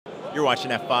You're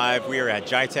watching F5. We are at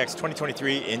GITEX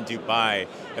 2023 in Dubai.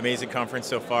 Amazing conference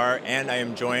so far, and I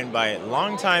am joined by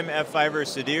longtime F5er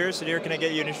Sudhir. Sudhir, can I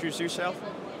get you to introduce yourself?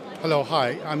 Hello,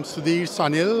 hi. I'm Sudhir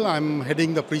Sanil. I'm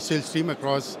heading the pre-sales team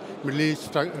across Middle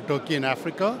East, Turkey, and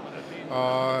Africa.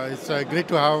 It's great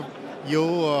to have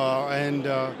you, and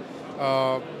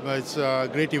it's a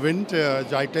great event,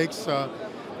 GITEX.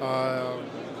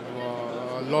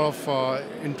 A lot of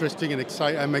interesting and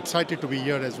exciting. I'm excited to be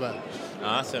here as well.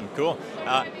 Awesome, cool.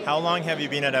 How long have you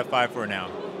been at F5 for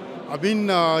now? I've been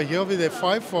here with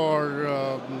F5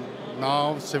 for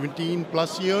now 17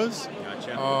 plus years.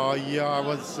 Gotcha. Yeah, I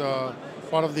was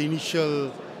part of the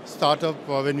initial startup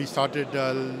when we started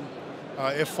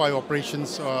F5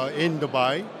 operations in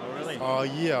Dubai. Oh, really?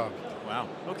 Yeah. Wow.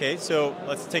 Okay, so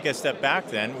let's take a step back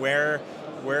then.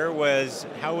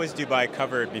 How was Dubai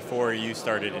covered before you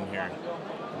started in here?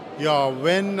 Yeah,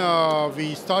 when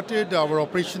we started, our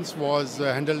operations was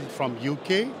handled from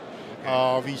UK.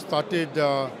 We started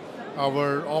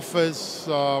our office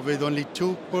with only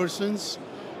 2 persons.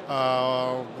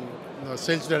 The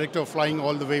sales director flying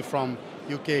all the way from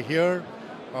UK here.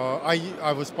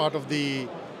 I was part of the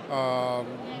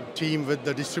team with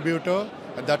the distributor.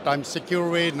 At that time,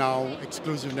 SecureWay, now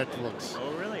Exclusive Networks.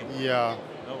 Oh, really? Yeah.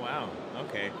 Oh, wow.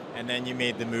 Okay. And then you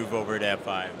made the move over to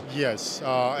F5. Yes,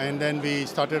 and then we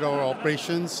started our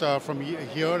operations from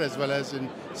here as well as in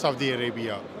Saudi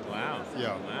Arabia. Wow.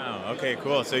 Yeah. Wow. Okay,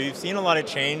 cool. So you've seen a lot of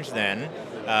change then.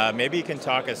 Maybe you can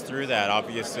talk us through that.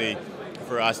 Obviously,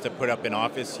 for us to put up an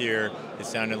office here, it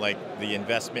sounded like the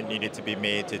investment needed to be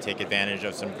made to take advantage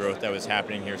of some growth that was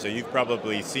happening here. So you've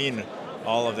probably seen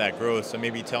all of that growth. So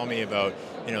maybe tell me about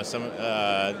some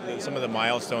of the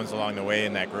milestones along the way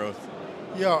in that growth.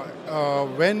 Yeah,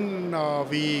 when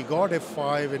we got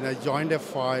F5 and I joined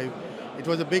F5, it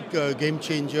was a big game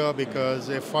changer because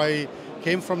F5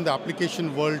 came from the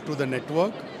application world to the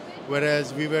network,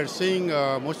 whereas we were seeing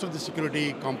most of the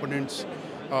security components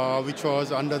which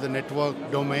was under the network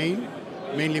domain,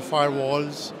 mainly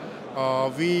firewalls.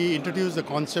 We introduced the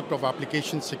concept of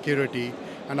application security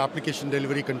and application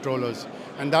delivery controllers,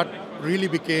 and that really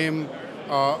became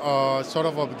sort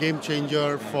of a game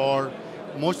changer for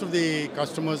most of the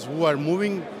customers who are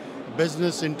moving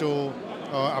business into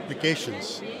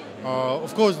applications.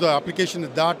 Of course, the application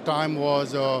at that time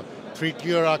was a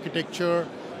 3-tier architecture,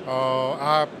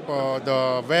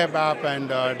 the web app and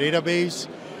database.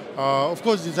 Of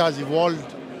course, this has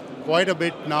evolved quite a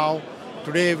bit now.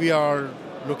 Today we are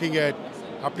looking at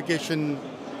applications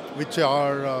which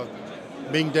are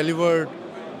being delivered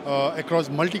across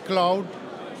multi-cloud,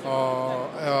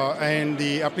 and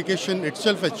the application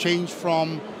itself has changed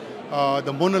from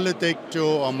the monolithic to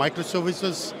a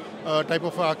microservices type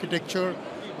of architecture.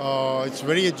 It's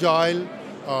very agile,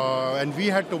 and we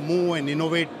had to move and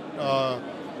innovate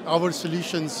our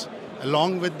solutions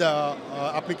along with the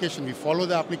application. We follow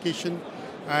the application,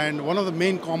 and one of the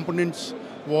main components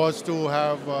was to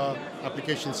have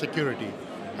application security,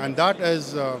 and that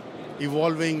is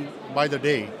evolving by the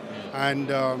day. And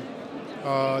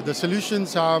the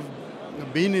solutions have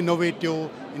been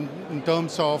innovative in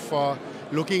terms of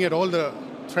looking at all the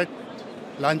threat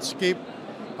landscape,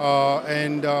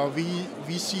 and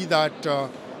we see that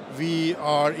we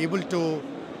are able to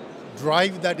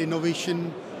drive that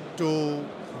innovation to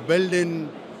build in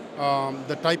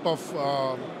the type of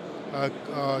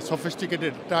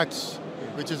sophisticated attacks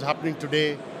which is happening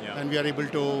today, Yeah. and we are able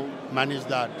to manage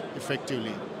that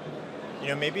effectively.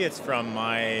 Maybe it's from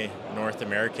my North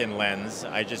American lens.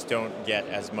 I just don't get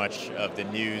as much of the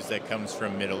news that comes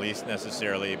from Middle East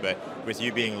necessarily, but with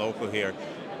you being local here,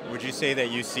 would you say that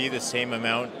you see the same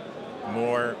amount,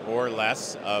 more or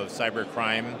less, of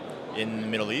cybercrime in the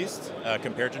Middle East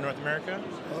compared to North America?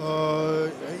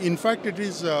 In fact, it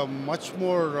is much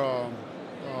more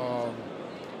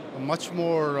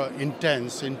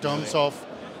intense in terms Really? of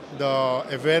the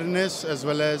awareness as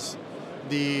well as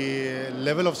the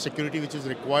level of security which is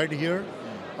required here.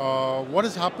 What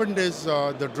has happened is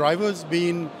the drivers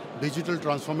been digital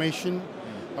transformation,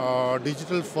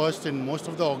 digital first in most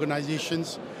of the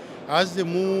organizations. As they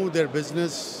move their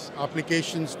business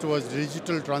applications towards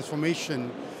digital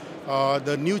transformation,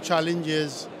 the new challenge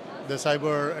is the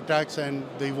cyber attacks and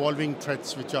the evolving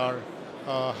threats which are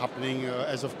happening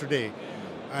as of today.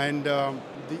 And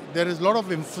there is a lot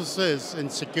of emphasis in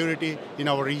security in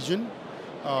our region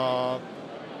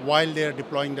while they are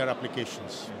deploying their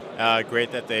applications.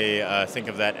 Great that they think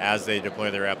of that as they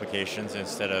deploy their applications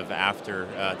instead of after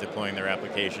deploying their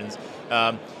applications.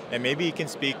 And maybe you can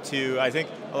speak to, I think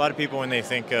a lot of people when they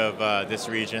think of this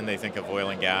region, they think of oil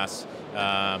and gas.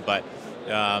 But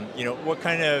what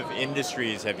kind of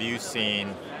industries have you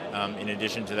seen in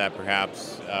addition to that,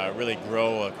 perhaps really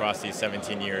grow across these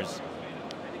 17 years?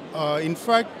 In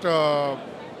fact,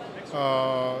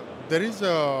 there is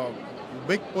a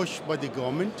big push by the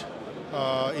government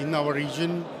in our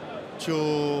region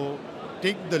to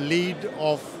take the lead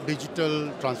of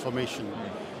digital transformation.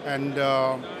 And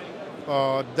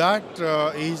that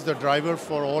is the driver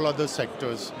for all other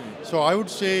sectors. So I would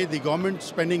say the government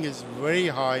spending is very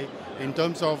high in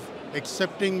terms of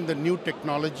accepting the new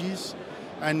technologies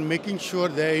and making sure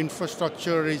their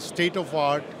infrastructure is state of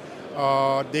art.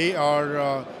 They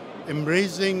are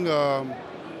embracing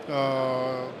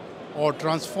or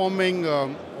transforming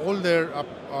all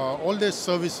their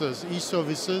services,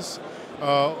 e-services,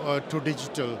 to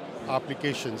digital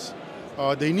applications.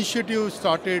 The initiative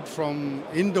started from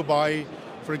in Dubai,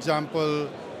 for example,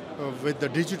 with the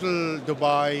Digital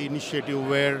Dubai initiative,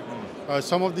 where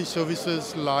some of the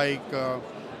services like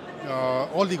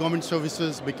all the government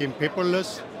services became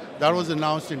paperless. That was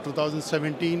announced in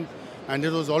 2017, and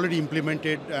it was already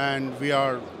implemented, and we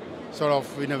are sort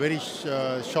of in a very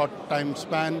short time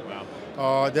span.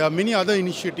 Wow. There are many other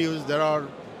initiatives. There are,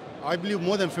 I believe,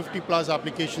 more than 50 plus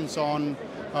applications on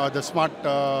the smart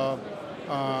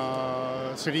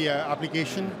city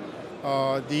application.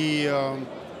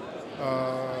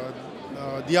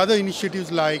 The other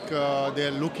initiatives like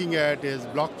they're looking at is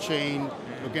blockchain,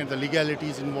 looking at the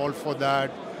legalities involved for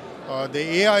that.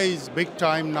 The AI is big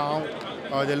time now.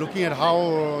 They're looking at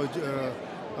how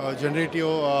generative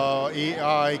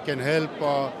AI can help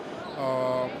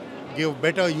give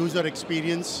better user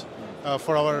experience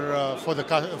for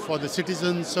the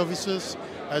citizen services,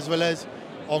 as well as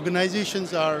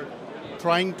organizations are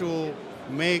trying to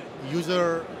make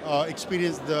user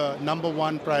experience the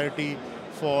 #1 priority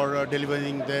for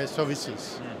delivering their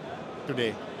services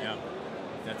today. Yeah,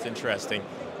 that's interesting.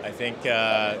 I think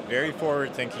very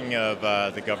forward thinking of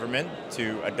the government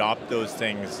to adopt those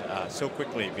things so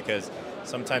quickly, because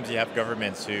sometimes you have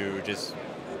governments who just,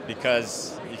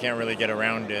 because you can't really get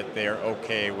around it, they're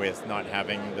okay with not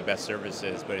having the best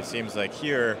services. But it seems like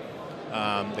here,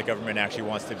 the government actually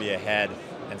wants to be ahead,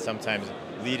 and sometimes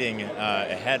leading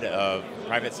ahead of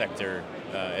private sector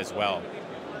as well.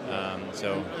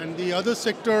 And the other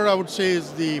sector, I would say,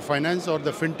 is the finance or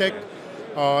the fintech.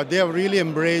 They have really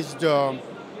embraced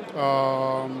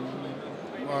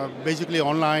basically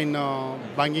online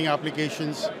banking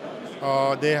applications.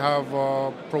 They have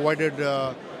provided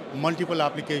multiple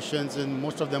applications, and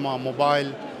most of them are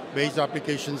mobile-based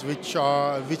applications, which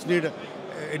need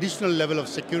additional level of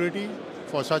security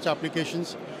for such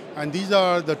applications. And these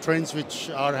are the trends which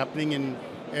are happening in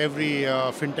every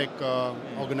fintech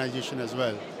organization as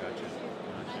well.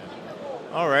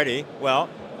 Alrighty, well,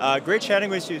 great chatting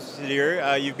with you,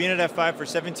 Sudhir. You've been at F5 for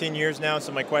 17 years now,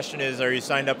 so my question is, are you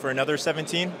signed up for another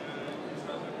 17?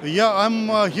 Yeah, I'm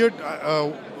here.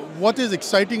 What is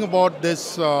exciting about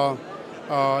this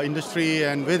industry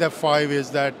and with F5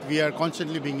 is that we are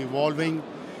constantly being evolving,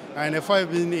 and F5 has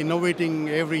been innovating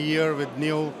every year with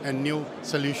new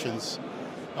solutions,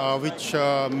 which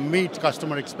meet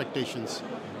customer expectations.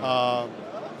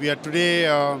 We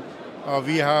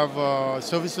have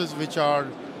services which are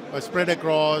spread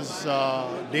across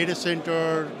data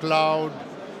center, cloud,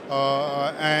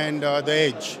 and the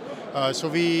edge. So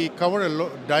we cover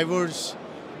diverse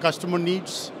customer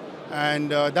needs,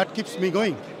 and that keeps me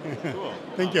going. Cool.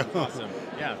 Thank you. Awesome.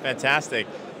 Yeah, fantastic.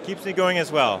 Keeps me going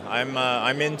as well.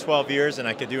 I'm in 12 years, and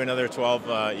I could do another 12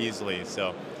 easily.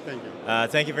 So Thank you.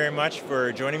 thank you very much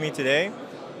for joining me today.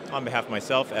 On behalf of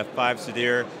myself, F5,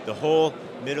 Sudhir, the whole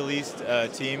Middle East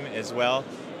team as well.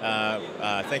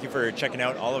 Thank you for checking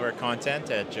out all of our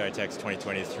content at GITEX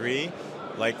 2023.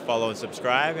 Like, follow, and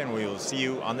subscribe, and we will see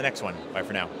you on the next one. Bye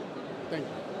for now. Thank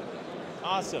you.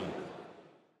 Awesome.